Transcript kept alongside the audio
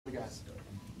Yes.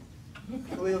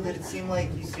 Khalil, did it seem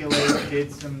like UCLA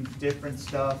did some different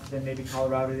stuff than maybe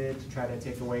Colorado did to try to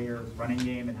take away your running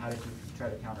game, and how did you try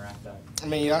to counteract that? I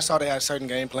mean, I saw they had a certain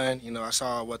game plan. I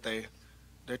saw what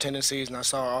their tendencies, and I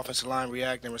saw our offensive line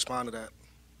react and respond to that.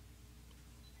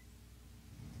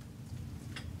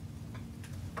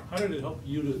 How did it help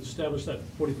you to establish that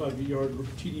 45-yard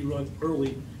TD run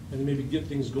early and maybe get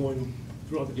things going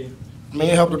throughout the game? I mean,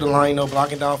 it helped with the line,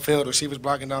 blocking downfield, receivers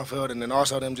blocking downfield, and then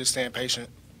also them just staying patient.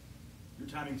 Your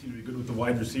timing seemed to be good with the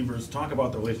wide receivers. Talk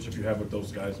about the relationship you have with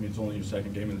those guys. I mean, it's only your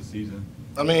second game of the season.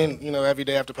 I mean, every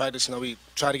day after practice, we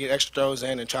try to get extra throws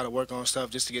in and try to work on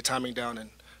stuff just to get timing down and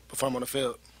perform on the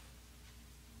field.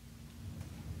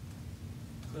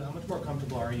 How much more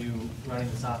comfortable are you running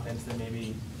this offense than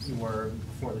maybe you were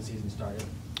before the season started?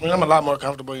 I mean, I'm a lot more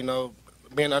comfortable,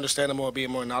 being understandable, being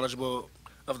more knowledgeable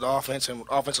of the offense and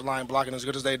offensive line blocking as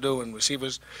good as they do, and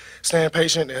receivers staying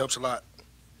patient. It helps a lot.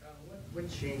 What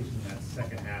changed in that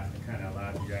second half that kind of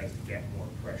allowed you guys to get more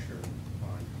pressure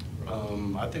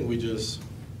on? I think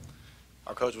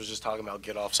our coach was just talking about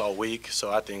get-offs all week,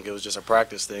 so I think it was just a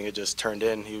practice thing. It just turned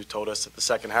in. He told us that the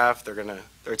second half, they're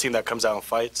a team that comes out and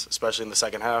fights, especially in the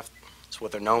second half. It's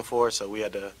what they're known for, so we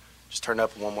had to just turn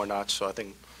up one more notch. So I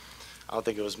don't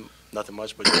think it was nothing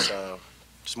much, but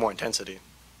just more intensity.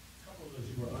 A couple of those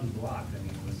you were unblocked. I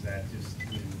mean, was that just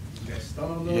you guys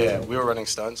stun on those? Yeah, we were running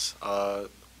stunts.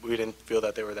 We didn't feel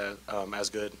that they were that as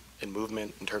good in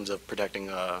movement in terms of protecting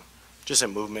just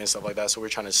in movement and stuff like that. So we're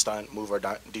trying to stunt, move our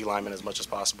D linemen as much as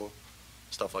possible,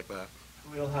 stuff like that.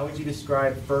 Khalil, how would you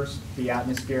describe first the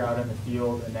atmosphere out on the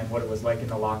field, and then what it was like in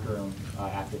the locker room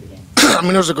after the game? I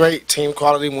mean, it was a great team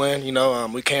quality win.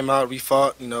 We came out, we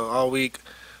fought, all week.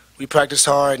 We practiced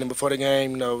hard, and before the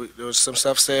game, there was some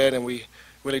stuff said, and we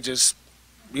really just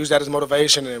used that as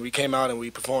motivation, and we came out and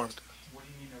we performed. What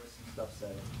do you mean there was some stuff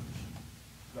said?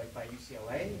 Like by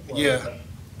UCLA? Or Yeah. Like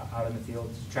out in the field,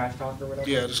 just trash talk or whatever?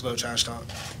 Yeah, just a little trash talk.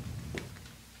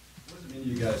 What does it mean to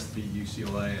you guys to beat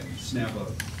UCLA and snap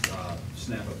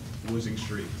a losing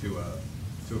streak to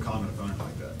a common opponent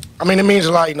like that? I mean, it means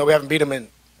a lot. We haven't beat them in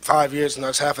 5 years,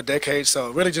 it's half a decade.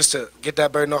 So really just to get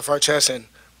that burden off our chest and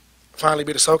finally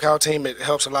beat a SoCal team, it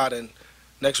helps a lot. And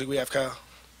next week we have Cal.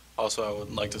 Also, I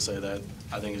would like to say that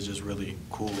I think it's just really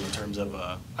cool in terms of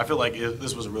I feel like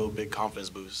this was a real big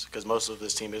confidence boost because most of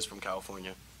this team is from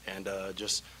California. And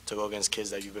just to go against kids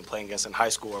that you've been playing against in high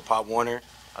school or Pop Warner,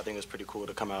 I think it's pretty cool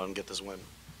to come out and get this win.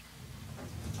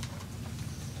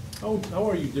 How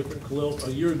are you different, Khalil? A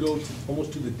year ago,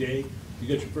 almost to the day, you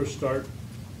get your first start.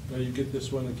 Now you get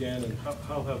this one again, and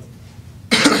how have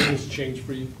things changed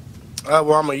for you?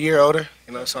 Well, I'm a year older,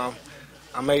 so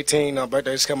I'm 18.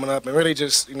 Birthday's coming up, and really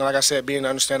just, like I said, being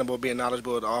understandable, being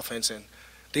knowledgeable of the offense and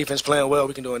defense playing well,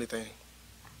 we can do anything.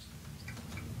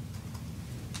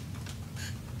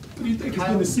 What do you think has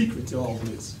been the secret to all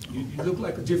this? You look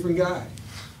like a different guy.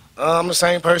 I'm the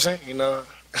same person,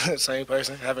 same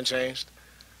person, haven't changed.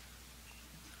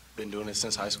 Been doing it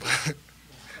since high school.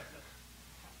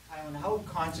 Kylan, how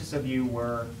conscious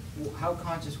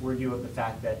were you of the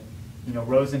fact that,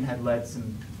 Rosen had led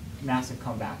some massive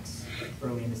comebacks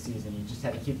early in the season? You just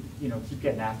had to keep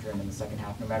getting after him in the second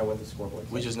half, no matter what the scoreboard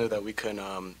said. We just knew that we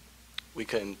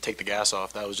couldn't take the gas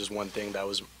off. That was just one thing that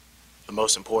was the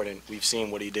most important. We've seen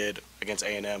what he did against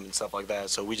A&M and stuff like that,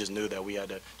 so we just knew that we had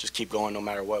to just keep going no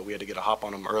matter what. We had to get a hop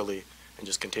on him early and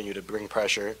just continue to bring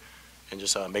pressure and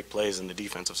just make plays in the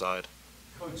defensive side.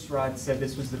 Coach Rod said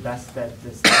this was the best that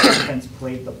this defense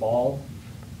played the ball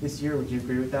this year. Would you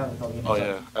agree with that? With all the Oh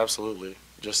yeah, absolutely.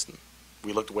 Just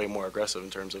we looked way more aggressive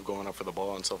in terms of going up for the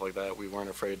ball and stuff like that. We weren't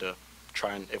afraid to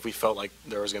try, and if we felt like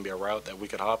there was going to be a route that we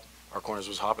could hop, our corners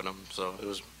was hopping them, so it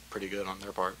was pretty good on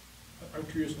their part. I'm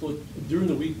curious, Khalil, during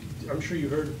the week, I'm sure you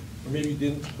heard, or maybe you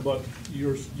didn't, about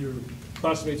your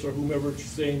classmates or whomever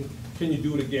saying, can you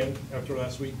do it again after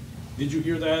last week? Did you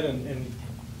hear that, and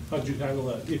how did you handle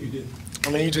that, if you did? I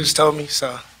mean, you just told me,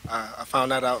 so I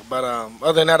found that out. But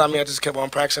other than that, I just kept on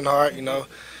practicing hard,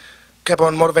 kept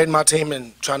on motivating my team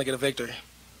and trying to get a victory.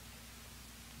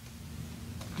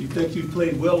 Do you think you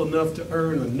played well enough to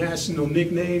earn a national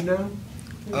nickname now?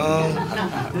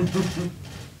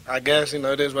 I guess,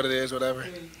 it is what it is, whatever.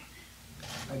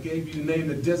 I gave you the name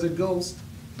the Desert Ghost.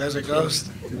 Desert Ghost?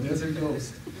 The Desert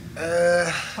Ghost.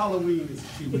 Halloween is a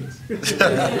few weeks.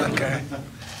 Okay.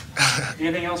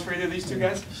 Anything else for either of these two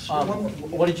guys?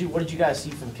 What did you guys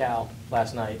see from Cal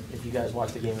last night, if you guys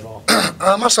watched the game at all?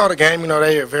 I saw the game.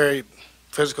 They are very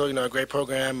physical, a great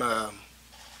program.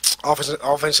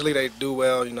 Offensively, they do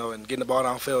well, and getting the ball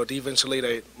downfield. Defensively,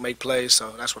 they make plays,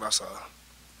 so that's what I saw.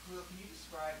 Khalil, can you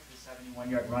describe the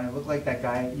 1-yard run. It looked like that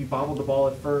guy, you bobbled the ball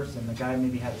at first, and the guy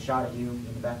maybe had a shot at you in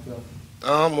the backfield.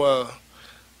 Well,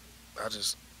 I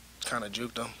just kind of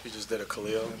juked him. He just did a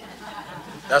Khalil.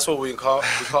 That's what we call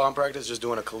in practice, just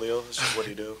doing a Khalil. It's just what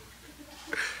he do.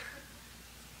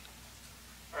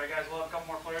 All right, guys, we'll have a couple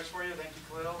more players for you. Thank you,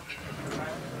 Khalil.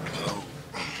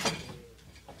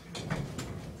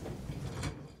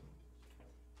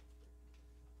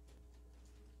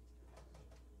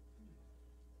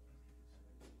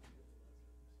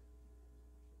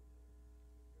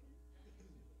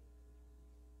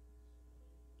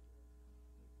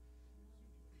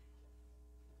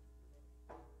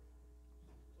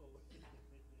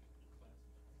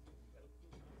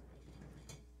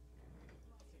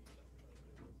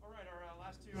 All right, our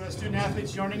last two student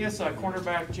athletes joining us,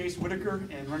 cornerback Jace Whitaker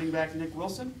and running back Nick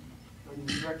Wilson. Go ahead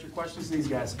and direct your questions to these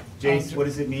guys. Jace, what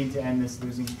does it mean to end this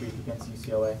losing streak against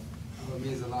UCLA? Well, it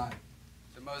means a lot.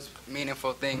 The most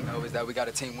meaningful thing, though, is that we got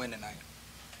a team win tonight.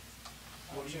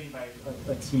 What do you mean by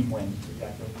a team win,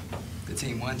 exactly? The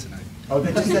team won tonight. Oh,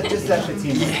 just that the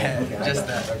team win? Yeah, Okay, just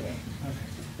got that. it.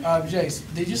 Okay. Jace,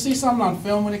 did you see something on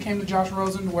film when it came to Josh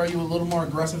Rosen where you were a little more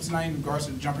aggressive tonight in regards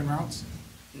to jumping routes?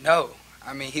 No.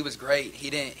 I mean, he was great.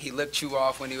 He licked you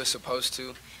off when he was supposed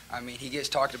to. I mean, he gets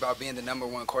talked about being the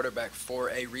 #1 quarterback for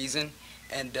a reason.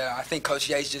 And I think Coach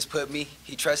Yates just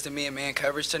he trusted me in man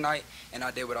coverage tonight, and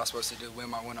I did what I was supposed to do, win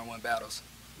my one-on-one battles.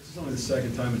 This is only the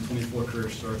second time in 24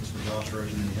 career starts for Josh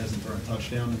Rosen and he hasn't thrown a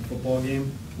touchdown in a football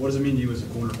game. What does it mean to you as a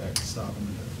cornerback to stop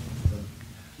him?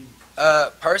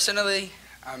 Personally,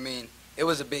 I mean, it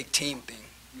was a big team thing.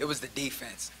 It was the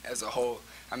defense as a whole.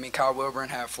 I mean, Kyle Wilburn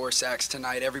had 4 sacks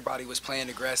tonight. Everybody was playing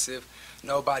aggressive.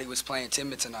 Nobody was playing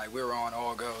timid tonight. We were on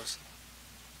all goes.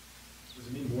 Does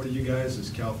it mean more to you guys as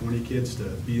California kids to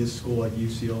beat a school like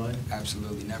UCLA?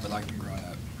 Absolutely. Never liked them growing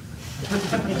up.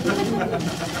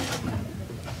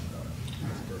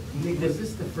 Nick, was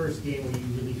this the first game where you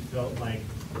really felt like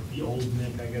the old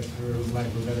Nick, I guess, for lack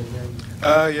of a better term?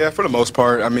 Yeah, for the most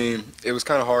part. I mean, it was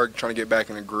kind of hard trying to get back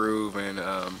in the groove and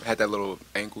had that little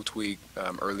ankle tweak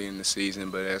early in the season.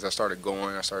 But as I started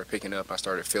going, I started picking up. I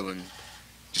started feeling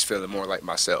more like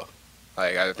myself.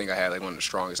 Like I think I had like one of the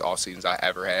strongest off seasons I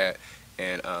ever had,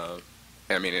 and I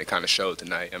mean it kind of showed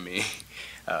tonight. I mean,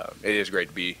 it is great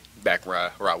to be back where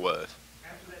I was.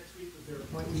 After that tweet, was there a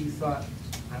point where you thought,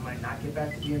 I might not get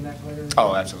back to being that player?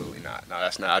 Oh, absolutely not. No,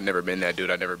 that's not. I've never been that dude.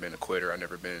 I've never been a quitter. I've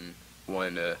never been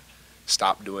one to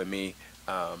stop doing me.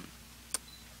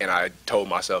 And I told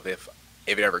myself if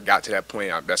it ever got to that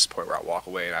point, that's the point where I walk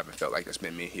away, and I haven't felt like that's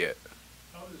been me yet.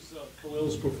 How does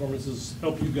Khalil's performances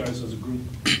help you guys as a group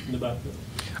in the backfield?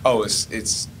 Oh,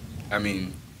 it's. I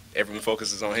mean, everyone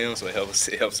focuses on him, so it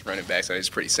helps running back. So it's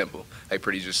pretty simple, like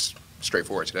pretty just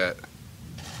straightforward to that.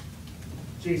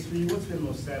 Jace, for you, what's been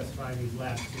most satisfying these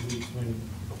last 2 weeks when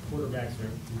quarterbacks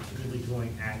are continually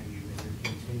going at you and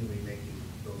you're continually making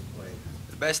those plays?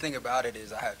 The best thing about it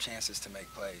is I have chances to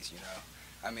make plays, you know.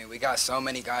 I mean, we got so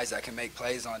many guys that can make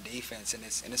plays on defense, and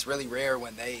it's really rare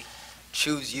when they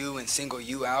choose you and single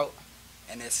you out,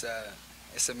 and it's a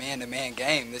man-to-man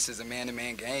game. This is a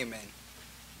man-to-man game, and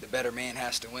the better man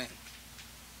has to win.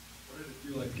 What did it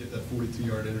feel like to get that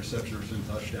 42-yard interception or some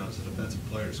touchdown as a defensive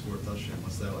player to score a touchdown?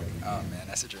 What's that like? Oh, man,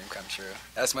 that's a dream come true.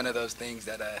 That's one of those things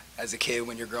that as a kid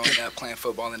when you're growing up playing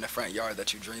football in the front yard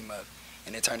that you dream of,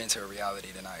 and it turned into a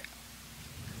reality tonight.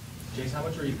 Jace, how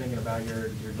much were you thinking about your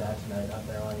dad tonight out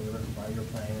there while you were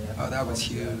playing? Oh, that was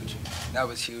huge. That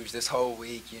was huge. This whole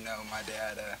week, you know, my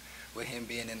dad, with him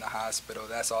being in the hospital,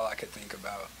 that's all I could think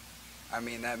about. I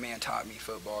mean, that man taught me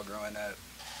football growing up,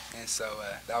 and so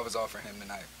that was all for him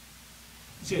tonight.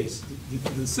 Jace,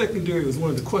 the secondary was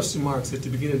one of the question marks at the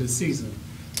beginning of the season.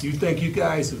 Do you think you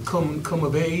guys have come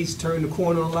of age, turned the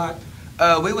corner a lot?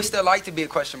 We would still like to be a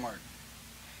question mark.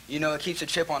 You know, it keeps a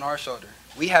chip on our shoulder.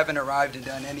 We haven't arrived and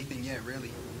done anything yet,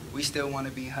 really. We still want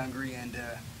to be hungry, and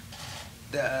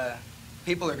the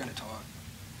people are going to talk.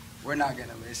 We're not going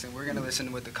to listen. We're going to listen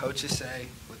to what the coaches say,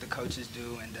 what the coaches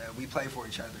do, and we play for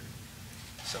each other.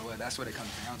 So that's what it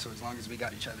comes down to, as long as we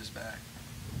got each other's back.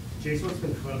 Jace, what's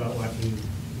been fun about watching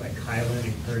like Kylan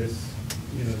and Curtis,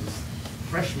 you know,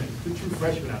 freshmen, two true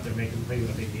freshmen out there making plays in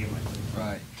a big game like this?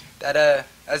 Right.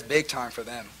 That's big time for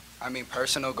them. I mean,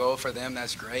 personal goal for them,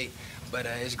 that's great. But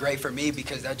it's great for me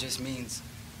because that just means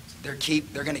they're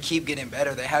going to keep getting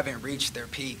better. They haven't reached their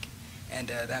peak, and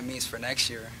that means for next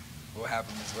year we'll have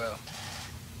them as well.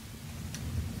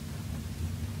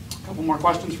 A couple more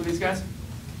questions for these guys?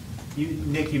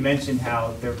 Nick, you mentioned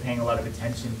how they're paying a lot of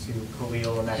attention to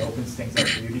Khalil, and that opens things up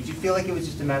for you. Did you feel like it was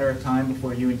just a matter of time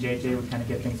before you and JJ would kind of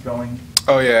get things going?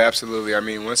 Oh yeah, absolutely. I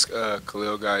mean, once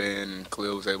Khalil got in and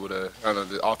Khalil was able to, I don't know,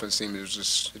 the offense seemed to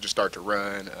just start to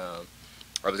run.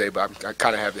 I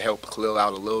kind of have to help Khalil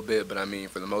out a little bit, but I mean,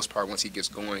 for the most part, once he gets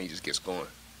going, he just gets going.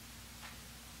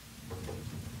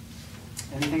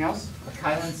 Anything else?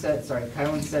 Kylan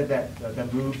said that the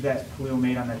move that Khalil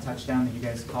made on that touchdown that you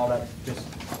guys call that just,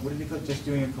 what did he call it, just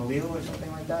doing a Khalil or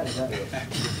something like that? Is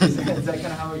that kind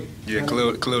of how it? Yeah,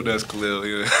 Khalil does Khalil.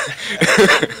 Yeah.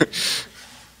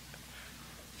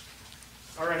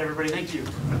 All right, everybody, thank you.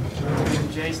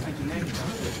 Thank you, Jace, thank you, Nick.